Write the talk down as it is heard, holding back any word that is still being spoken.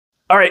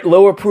All right,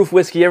 lower proof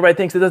whiskey. Everybody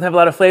thinks it doesn't have a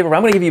lot of flavor.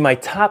 I'm gonna give you my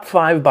top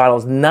 5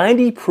 bottles,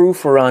 90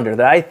 proof or under,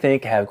 that I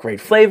think have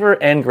great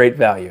flavor and great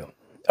value.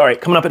 All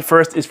right, coming up at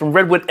first is from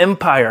Redwood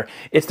Empire.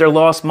 It's their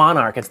Lost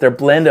Monarch. It's their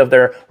blend of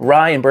their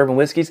rye and bourbon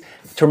whiskeys.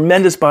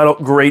 Tremendous bottle,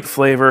 great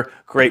flavor,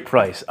 great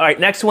price. All right,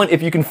 next one,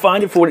 if you can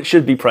find it for what it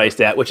should be priced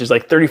at, which is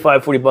like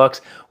 35, 40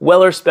 bucks,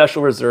 Weller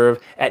Special Reserve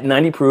at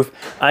 90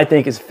 proof, I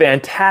think is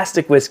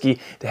fantastic whiskey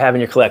to have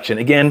in your collection.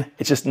 Again,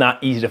 it's just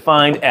not easy to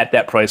find at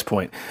that price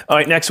point. All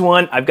right, next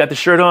one, I've got the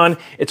shirt on.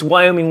 It's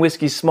Wyoming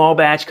Whiskey Small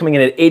Batch coming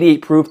in at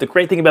 88 proof. The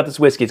great thing about this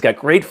whiskey, it's got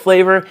great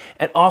flavor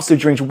and also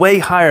drinks way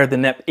higher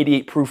than that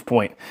 88 proof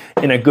point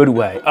in a good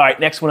way. All right,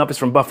 next one up is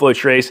from Buffalo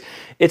Trace.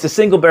 It's a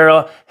single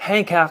barrel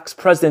Hancock's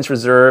President's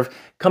Reserve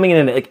coming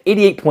in at like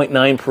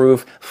 88.9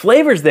 proof.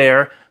 Flavor's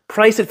there,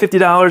 price at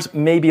 $50,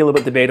 maybe a little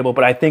bit debatable,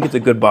 but I think it's a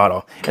good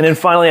bottle. And then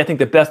finally, I think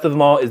the best of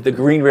them all is the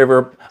Green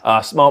River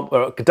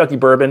small Kentucky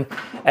Bourbon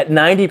at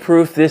 90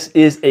 proof. This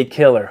is a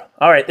killer.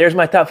 All right, there's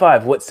my top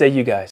 5. What say you guys?